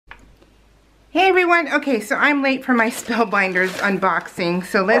Hey everyone, okay, so I'm late for my Spellbinders unboxing,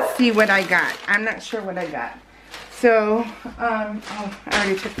 so let's see what I got. I'm not sure what I got. So, oh, I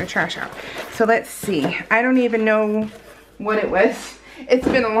already took the trash out. So let's see. I don't even know what it was. It's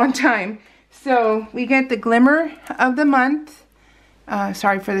been a long time. So we get the Glimmer of the Month.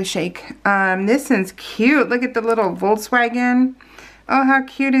 Sorry for the shake. This one's cute. Look at the little Volkswagen. Oh, how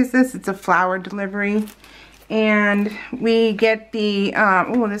cute is this? It's a flower delivery. And we get the,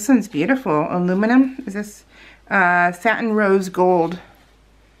 oh, this one's beautiful. Aluminum. Is this satin rose gold?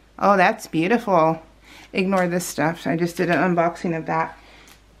 Oh, that's beautiful. Ignore this stuff. I just did an unboxing of that.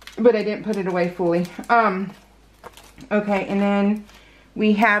 But I didn't put it away fully. Okay, and then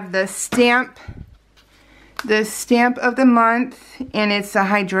we have the stamp of the month, and it's a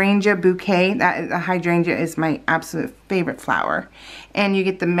hydrangea bouquet. A hydrangea is my absolute favorite flower. And you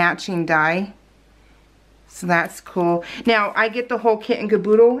get the matching die. So that's cool. Now, I get the whole kit and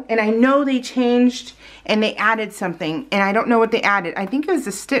caboodle, and I know they changed and they added something, and I don't know what they added. I think it was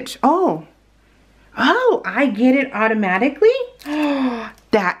a stitch. Oh, I get it automatically?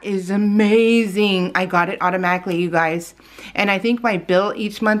 That is amazing. I got it automatically, you guys. And I think my bill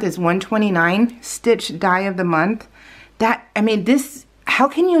each month is $129, stitch die of the month. I mean, this, how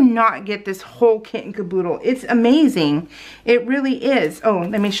can you not get this whole kit and caboodle? It's amazing. It really is. Oh,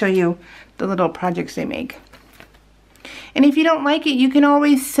 let me show you the little projects they make. And if you don't like it, you can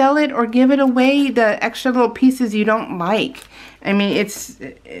always sell it or give it away, the extra little pieces you don't like. I mean, it's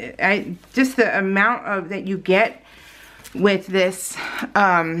just the amount of that you get with this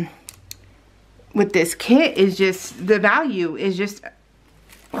kit is just, the value is just,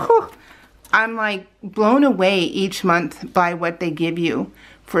 whew, I'm like blown away each month by what they give you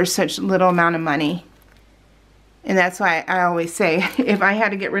for such little amount of money. And that's why I always say, if I had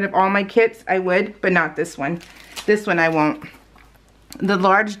to get rid of all my kits, I would, but not this one. This one I won't. The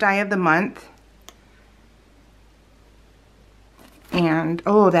large die of the month. And,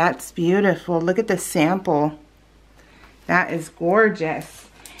 oh, that's beautiful. Look at the sample. That is gorgeous.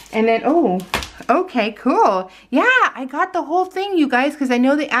 And then, oh, okay, cool. Yeah, I got the whole thing, you guys, because I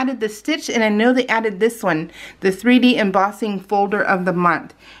know they added the stitch, and I know they added this one, the 3D embossing folder of the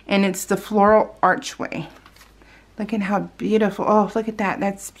month. And it's the floral archway. Look at how beautiful. Oh, look at that.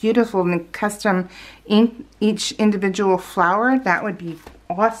 That's beautiful. And custom ink each individual flower. That would be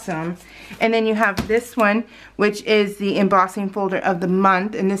awesome. And then you have this one, which is the embossing folder of the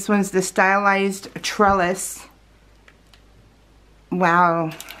month. And this one's the stylized trellis.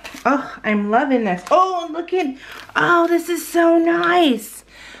 Wow. Oh, I'm loving this. Oh, look at, oh, this is so nice.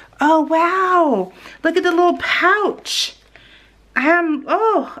 Oh, wow. Look at the little pouch.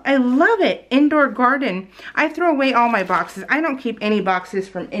 Oh, I love it. Indoor garden. I throw away all my boxes. I don't keep any boxes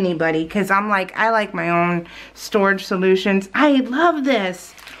from anybody because I'm like, I like my own storage solutions. I love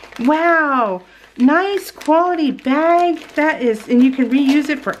this. Wow. Nice quality bag. That is, and you can reuse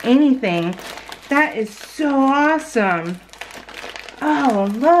it for anything. That is so awesome.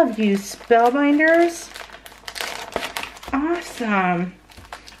 Oh, love you, Spellbinders. Awesome.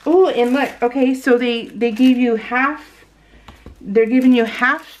 Oh, and look, okay, so they gave you half. They're giving you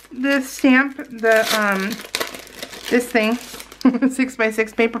half the stamp, this thing,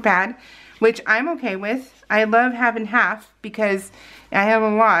 6x6 paper pad, which I'm okay with. I love having half because I have a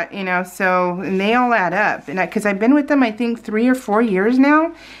lot, you know, so, and they all add up. And because I've been with them, I think 3 or 4 years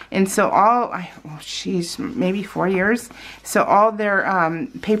now. And so oh, geez, maybe 4 years. So all their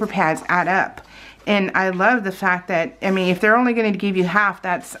paper pads add up. And I love the fact that, I mean, if they're only going to give you half,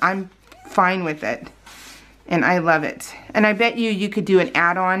 I'm fine with it. And I love it. And I bet you could do an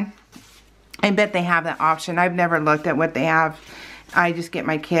add-on. I bet they have that option. I've never looked at what they have. I just get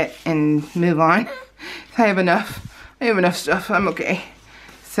my kit and move on. I have enough. I have enough stuff. I'm okay.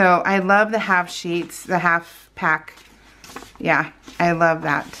 So I love the half sheets, the half pack. Yeah, I love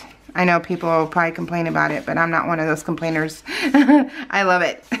that. I know people will probably complain about it, but I'm not one of those complainers. I love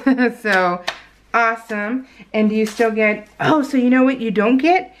it. So awesome. And you still get, oh, so you know what you don't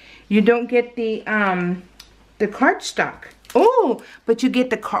get? You don't get the cardstock. Oh, but you get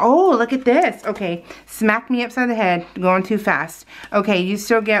the oh, look at this. Okay, smack me upside the head, going too fast. Okay, you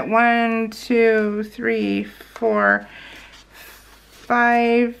still get 1, 2, 3, 4,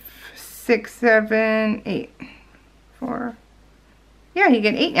 5, 6, 7, 8. 4. Yeah, you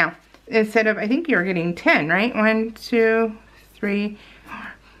get 8 now. Instead of, I think you're getting 10, right? 1, 2, 3,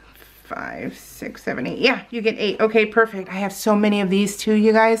 4, 5, 6, 7, 8. Yeah, you get 8. Okay, perfect. I have so many of these too,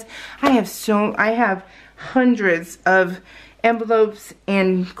 you guys. I have hundreds of envelopes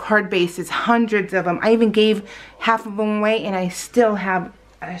and card bases, hundreds of them. I even gave half of them away, and I still have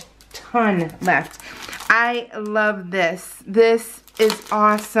a ton left. I love this. This is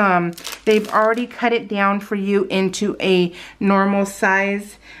awesome. They've already cut it down for you into a normal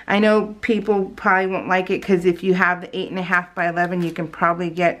size. I know people probably won't like it because if you have the 8.5 by 11, you can probably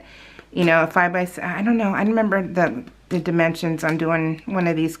get, you know, a 5 by 6. I don't know. I remember the dimensions on doing one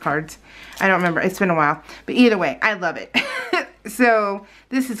of these cards. I don't remember. It's been a while. But either way, I love it. So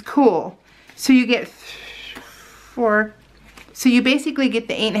this is cool. So you get 4. So you basically get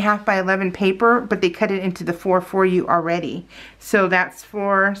the 8.5 by 11 paper, but they cut it into the 4 for you already. So that's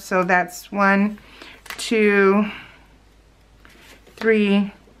 4. So that's 1, 2,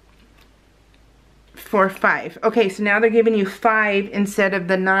 3, 4, 5. Okay, so now they're giving you 5 instead of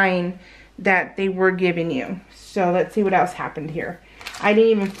the 9 that they were giving you. So let's see what else happened here. I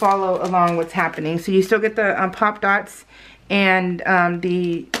didn't even follow along what's happening. So you still get the pop dots and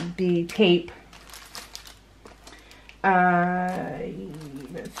the tape.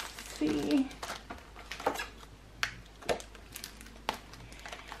 Let's see.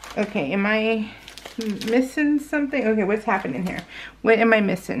 Okay, am I missing something? Okay, what's happening here? What am I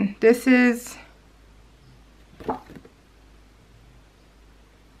missing? This is...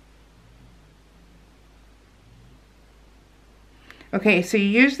 Okay, so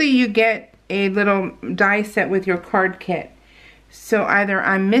usually you get a little die set with your card kit. So either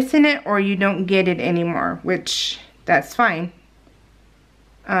I'm missing it or you don't get it anymore, which that's fine.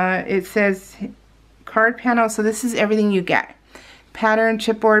 It says card panel, so this is everything you get. Pattern,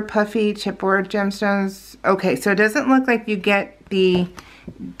 chipboard, puffy, chipboard, gemstones. Okay, so it doesn't look like you get the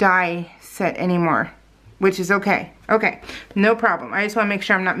die set anymore, which is okay. Okay, no problem. I just want to make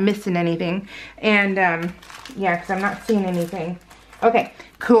sure I'm not missing anything. And yeah, because I'm not seeing anything. Okay,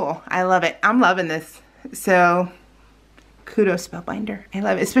 cool. I love it. I'm loving this. So, kudos, Spellbinder. I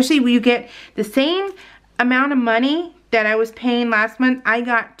love it. Especially when you get the same amount of money that I was paying last month. I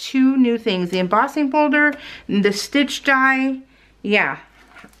got 2 new things. The embossing folder, the stitch die. Yeah,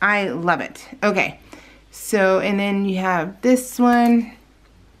 I love it. Okay, so, and then you have this one.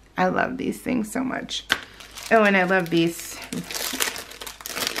 I love these things so much. Oh, and I love these.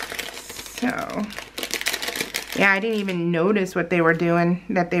 So... yeah, I didn't even notice what they were doing,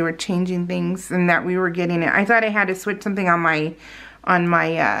 that they were changing things and that we were getting it. I thought I had to switch something on my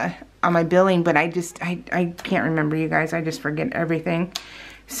billing, but I can't remember, you guys. I just forget everything.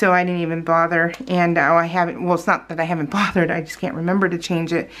 So I didn't even bother. And I haven't, well, it's not that I haven't bothered, I just can't remember to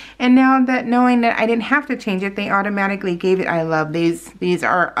change it. And now that knowing that I didn't have to change it, they automatically gave it. I love these. These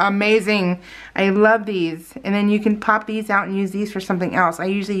are amazing. I love these. And then you can pop these out and use these for something else. I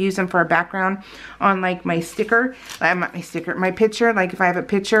usually use them for a background on like my sticker. Not my sticker, my picture. Like if I have a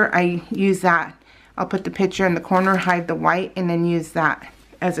picture, I use that. I'll put the picture in the corner, hide the white, and then use that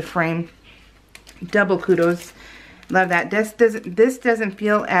as a frame. Double kudos. Love that. This doesn't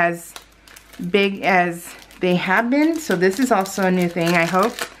feel as big as they have been. So this is also a new thing, I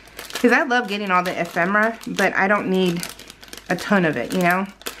hope. Because I love getting all the ephemera, but I don't need a ton of it, you know?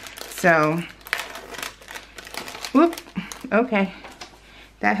 So, whoop. Okay.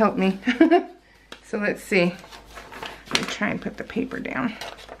 That helped me. So let's see. Let me try and put the paper down.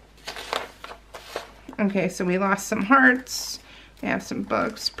 Okay, so we lost some hearts. We have some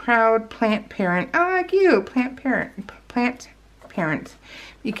bugs. Proud plant parent. Oh, like you. Plant parent. Plant parent.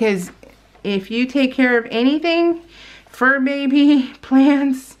 Because if you take care of anything, fur baby,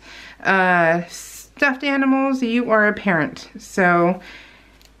 plants, stuffed animals, you are a parent. So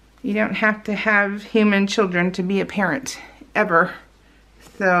you don't have to have human children to be a parent. Ever.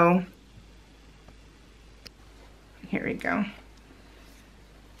 So here we go.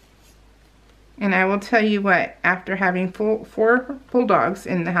 And I will tell you what, after having 4 full dogs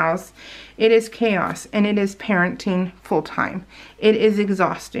in the house, it is chaos and it is parenting full time. It is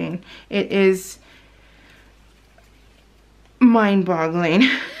exhausting. It is mind-boggling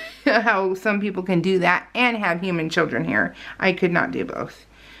how some people can do that and have human children here. I could not do both.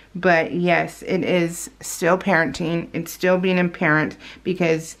 But yes, it is still parenting. It's still being a parent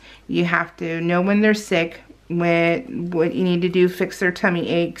because you have to know when they're sick, what you need to do, fix their tummy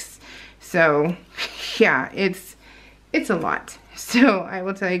aches. So, yeah, it's a lot. So, I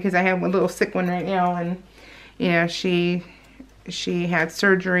will tell you, because I have a little sick one right now, and, you know, she had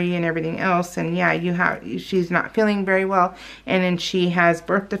surgery and everything else, and yeah, she's not feeling very well, and then she has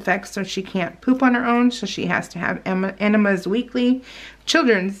birth defects, so she can't poop on her own, so she has to have enemas weekly,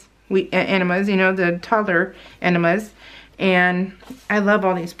 children's enemas, you know, the toddler enemas, and I love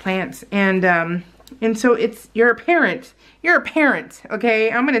all these plants, and so you're a parent. You're a parent,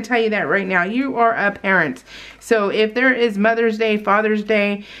 okay? I'm going to tell you that right now. You are a parent. So if there is Mother's Day, Father's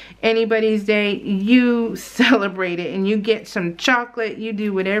Day, anybody's day, you celebrate it and you get some chocolate. You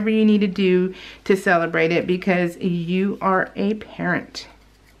do whatever you need to do to celebrate it because you are a parent.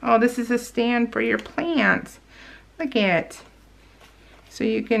 Oh, this is a stand for your plants. Look at. So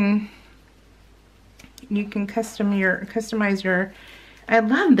you can customize your. I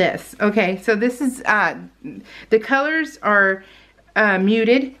love this. Okay, so this is the colors are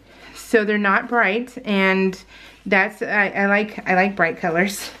muted, so they're not bright, and that's I like bright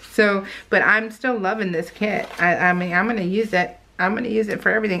colors. So, but I'm still loving this kit. I mean, I'm gonna use it. I'm gonna use it for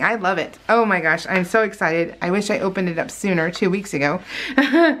everything. I love it. Oh my gosh, I'm so excited. I wish I opened it up sooner, 2 weeks ago.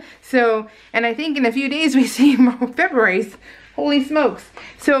 So, and I think in a few days we see February's. Holy smokes.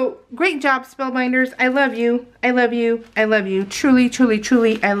 So, great job, Spellbinders. I love you. I love you. I love you. Truly, truly,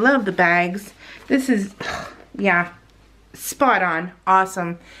 truly, I love the bags. This is, yeah, spot on.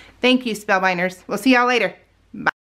 Awesome. Thank you, Spellbinders. We'll see y'all later.